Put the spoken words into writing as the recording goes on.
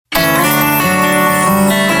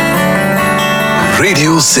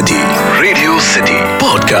Radio City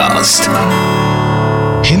podcast.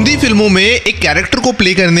 Hindi फिल्मों में एक कैरेक्टर को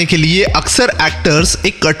प्ले करने के लिए अक्सर एक्टर्स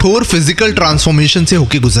एक कठोर फिजिकल ट्रांसफॉर्मेशन से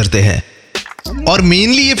होकर गुजरते हैं और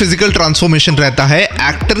मेनली ये फिजिकल ट्रांसफॉर्मेशन रहता है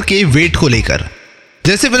एक्टर के वेट को लेकर।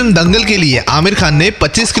 जैसे फिल्म दंगल के लिए आमिर खान ने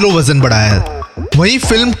 25 किलो वजन बढ़ाया है, वहीं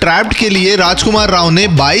फिल्म ट्रैप्ड के लिए राजकुमार राव ने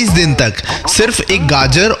 22 दिन तक सिर्फ एक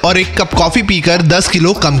गाजर और एक कप कॉफी पीकर 10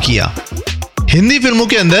 किलो कम किया। हिंदी फिल्मों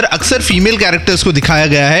के अंदर अक्सर फीमेल कैरेक्टर्स को दिखाया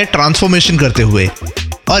गया है ट्रांसफॉर्मेशन करते हुए,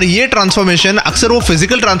 और ये ट्रांसफॉर्मेशन अक्सर वो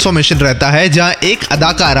फिजिकल ट्रांसफॉर्मेशन रहता है जहां एक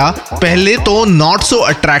अदाकारा पहले तो नॉट सो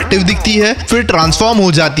अट्रैक्टिव दिखती है, फिर ट्रांसफॉर्म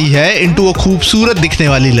हो जाती है इनटू वो खूबसूरत दिखने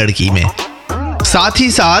वाली लड़की में। साथ ही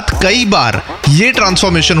साथ कई बार ये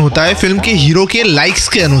ट्रांसफॉर्मेशन होता है फिल्म के हीरो के लाइक्स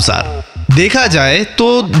के अनुसार। देखा जाए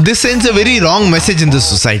तो this sends a very wrong message in the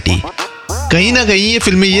society. कहीं ना कहीं ये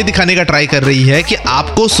फिल्में ये दिखाने का ट्राई कर रही है कि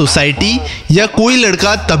आपको सोसाइटी या कोई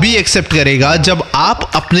लड़का तभी एक्सेप्ट करेगा जब आप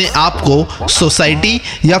अपने आप को सोसाइटी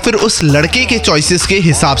या फिर उस लड़के के चॉइसेस के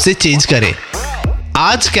हिसाब से चेंज करें।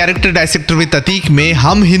 आज कैरेक्टर डायसेक्टर विद अतीक में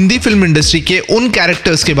हम हिंदी फिल्म इंडस्ट्री के उन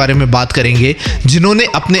कैरेक्टर्स के बारे में बात करेंगे जिन्होंने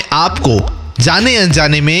अपने आप को जाने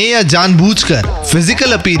अनजाने में या जानबूझकर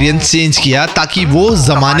फिजिकल अपीयरेंस चेंज किया ताकि वो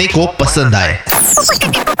जमाने को पसंद आए।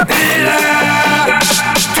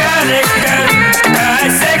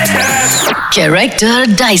 Character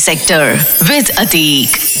dissector with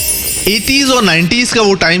Atiq. 80s और 90s का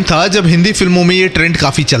वो टाइम था जब हिंदी फिल्मों में ये ट्रेंड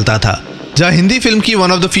काफी चलता था, जहां हिंदी फिल्म की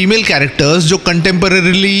one of the female characters जो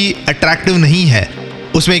कंटेम्परेरीली अट्रैक्टिव नहीं है,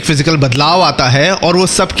 उसमें एक फिजिकल बदलाव आता है और वो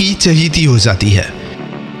सबकी चहेती हो जाती है।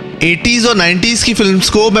 80s और 90s की फिल्म्स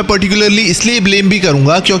को मैं पर्टिकुलरली इसलिए ब्लेम भी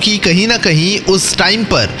करूंगा क्योंकि कहीं ना कहीं उस टाइम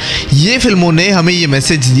पर ये फिल्मों ने हमें ये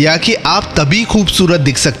मैसेज दिया कि आप तभी खूबसूरत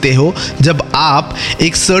दिख सकते हो जब आप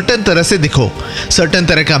एक सर्टेन तरह से दिखो, सर्टेन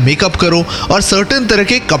तरह का मेकअप करो और सर्टेन तरह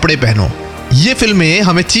के कपड़े पहनो। ये फिल्में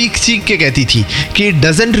हमें चीख चीख के कहती थी कि it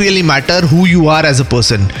doesn't really matter who you are as a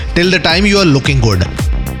person till the time you are looking good.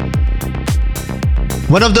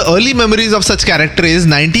 One of the early memories of such character is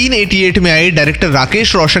 1988 में आई डायरेक्टर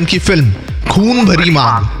राकेश रोशन की फिल्म खून भरी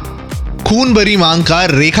मांग। खून भरी मांग का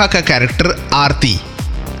रेखा का कैरेक्टर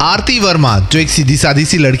आरती वर्मा, जो एक सीधी सादी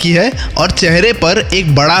सी लड़की है और चेहरे पर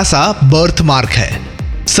एक बड़ा सा बर्थ मार्क है।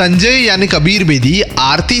 संजय यानी कबीर बेदी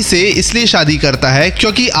आरती से इसलिए शादी करता है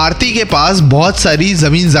क्योंकि आरती के पास बहुत सारी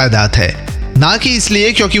जमीन जायदाद है, ना कि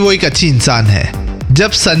इसलिए क्योंकि वो एक अच्छी इंसान है।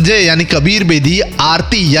 जब संजय यानी कबीर बेदी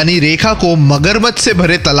आरती यानी रेखा को मगरमच्छ से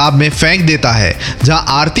भरे तालाब में फेंक देता है जहां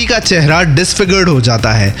आरती का चेहरा डिसफिगर्ड हो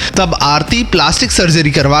जाता है, तब आरती प्लास्टिक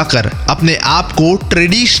सर्जरी करवाकर अपने आप को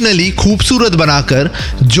ट्रेडिशनली खूबसूरत बनाकर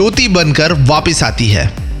ज्योति बनकर वापस आती है।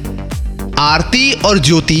 आरती और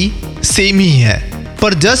ज्योति सेम ही है,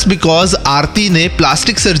 पर जस्ट बिकॉज आरती ने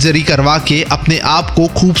प्लास्टिक सर्जरी करवा के अपने आप को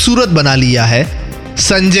खूबसूरत बना लिया है,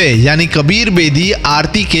 संजय यानी कबीर बेदी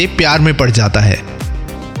आरती के प्यार में पड़ जाता है।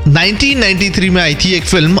 1993 में आई थी एक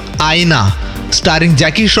फिल्म आईना स्टारिंग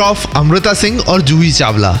जैकी श्रॉफ, अमृता सिंह और जूही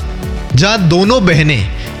चावला, जहां दोनों बहनें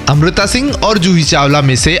अमृता सिंह और जूही चावला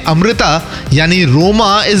में से अमृता यानी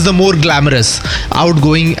Roma is the more glamorous,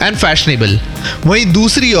 outgoing and fashionable, वहीं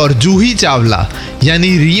दूसरी और जूही चावला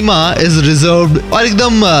यानी रीमा इज रिजर्व्ड और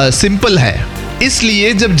एकदम सिंपल है।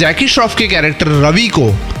 इसलिए जब जैकी श्रॉफ के कैरेक्टर रवि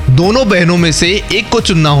को दोनों बहनों में से एक को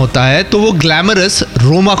चुनना होता है तो वो ग्लैमरस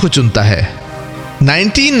रोमा को चुनता है।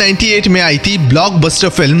 1998 में आई थी ब्लॉकबस्टर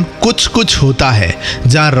फिल्म कुछ कुछ होता है,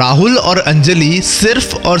 जहां राहुल और अंजलि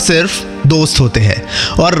सिर्फ और सिर्फ दोस्त होते हैं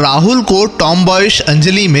और राहुल को टॉम बॉयश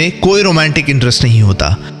अंजलि में कोई रोमांटिक इंटरेस्ट नहीं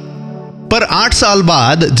होता। पर 8 साल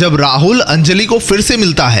बाद जब राहुल अंजलि को फिर से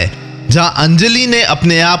मिलता है, जहां अंजलि ने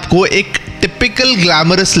अपने आप को एक टिपिकल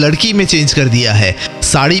ग्लैमरस लड़की में चेंज कर दिया है,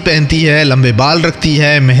 साड़ी पहनती है, लंबे बाल रखती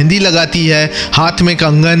है, मेहंदी लगाती है, हाथ में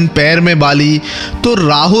कंगन, पैर में बाली, तो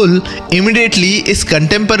राहुल इमीडिएटली इस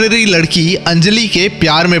कंटेम्पररी लड़की अंजलि के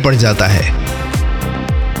प्यार में पड़ जाता है।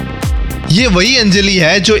 ये वही अंजलि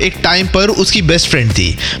है जो एक टाइम पर उसकी बेस्ट फ्रेंड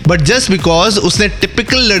थी, बट जस्ट बिकॉज उसने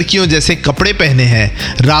टिपिकल लड़कियों जैसे कपड़े पहने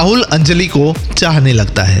हैं, राहुल अंजलि को चाहने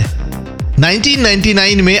लगता है।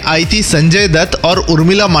 1999 में आई थी संजय दत्त और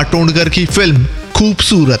उर्मिला मातोंडकर की फिल्म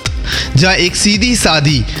खूबसूरत, जहां एक सीधी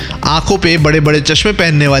सादी आंखों पे बड़े बड़े चश्मे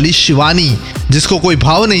पहनने वाली शिवानी, जिसको कोई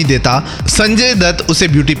भाव नहीं देता, संजय दत्त उसे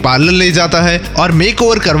ब्यूटी पार्लर ले जाता है और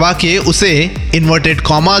मेकओवर करवा के उसे इन्वर्टेड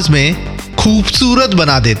कॉमास में खूबसूरत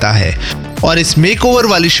बना देता है और इस मेकओवर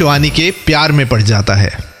वाली शिवानी के प्यार में पड़ जाता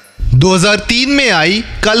है। 2003 में आई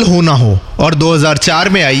कल हो ना हो और 2004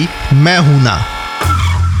 में आई मैं हूं ना।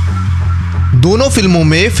 दोनों फिल्मों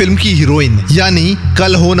में फिल्म की हीरोइन यानी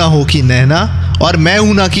कल हो ना हो की नैना और मैं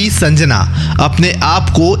हूं ना की संजना अपने आप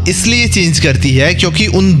को इसलिए चेंज करती है क्योंकि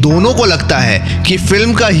उन दोनों को लगता है कि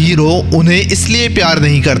फिल्म का हीरो उन्हें इसलिए प्यार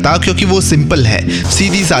नहीं करता क्योंकि वो सिंपल है,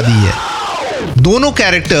 सीधी सादी है। दोनों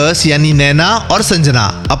कैरेक्टर्स यानी नैना और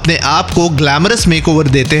संजना अपने आप को ग्लैमरस मेकओवर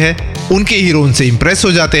देते हैं, उनके हीरो उनसे इंप्रेस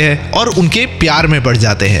हो जाते हैं और उनके प्यार में पड़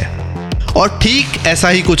जाते हैं। और ठीक ऐसा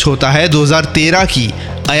ही कुछ होता है 2013 की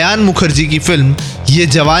अयान मुखर्जी की फिल्म ये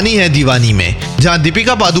जवानी है दीवानी में, जहां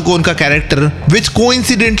दीपिका पादुकोण का character which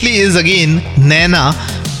coincidentally is again Naina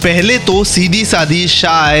पहले तो सीधी सादी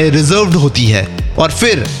शाय रिजर्व्ड होती है और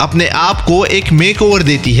फिर अपने आप को एक मेकओवर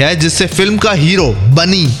देती है जिससे फिल्म का हीरो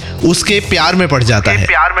बनी उसके प्यार में पड़ जाता है।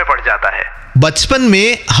 बचपन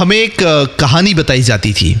में हमें एक कहानी बताई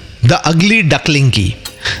जाती थी द अगली डकलिंग की,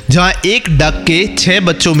 जहां एक डक के 6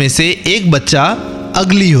 बच्चों में से एक बच्चा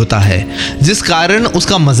अगली होता है, जिस कारण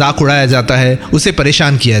उसका मजाक उड़ाया जाता है, उसे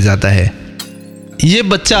परेशान किया जाता है। ये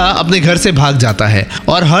बच्चा अपने घर से भाग जाता है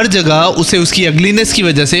और हर जगह उसे उसकी अगलीनेस की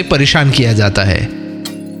वजह से परेशान किया जाता है।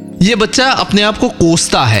 ये बच्चा अपने आप को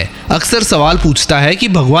कोसता है, अक्सर सवाल पूछता है कि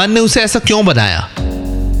भगवान ने उसे ऐसा क्यों बनाया।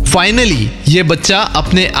 फाइनली ये बच्चा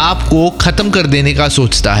अपने आप को खत्म कर देने का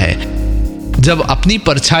सोचता है, जब अपनी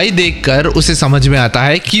परछाई देखकर उसे समझ में आता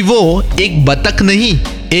है कि वो एक बतख नहीं,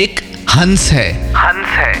 एक हंस है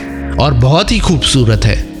और बहुत ही खूबसूरत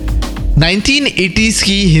है। 1980s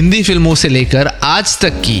की हिंदी फिल्मों से लेकर आज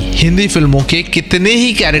तक की हिंदी फिल्मों के कितने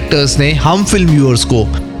ही कैरेक्टर्स ने हम फिल्म व्यूअर्स को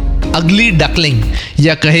अगली डकलिंग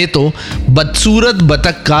या कहे तो बदसूरत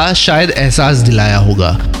बतख का शायद एहसास दिलाया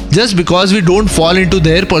होगा, just because we don't fall into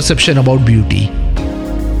their perception about beauty.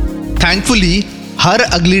 Thankfully हर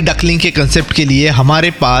अगली डकलिंग के कंसेप्ट के लिए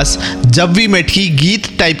हमारे पास जब वी मेट की गीत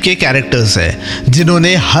टाइप के कैरेक्टर्स हैं,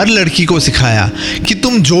 जिन्होंने हर लड़की को सिखाया कि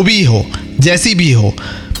तुम जो भी हो, जैसी भी हो,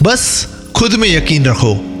 बस खुद में यकीन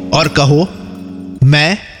रखो और कहो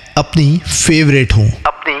मैं अपनी फेवरेट हूँ।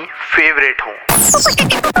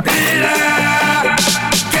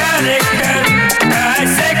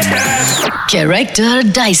 Character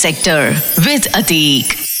Dissector with Atiq।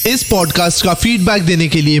 इस पॉडकास्ट का फीडबैक देने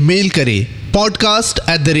के लिए मेल करें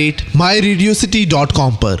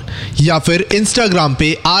podcast@myradiocity.com पर या फिर इंस्टाग्राम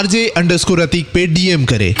पे RJ_Atiq पे DM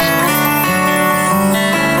करें।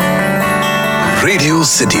 Radio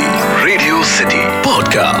City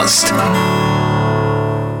podcast.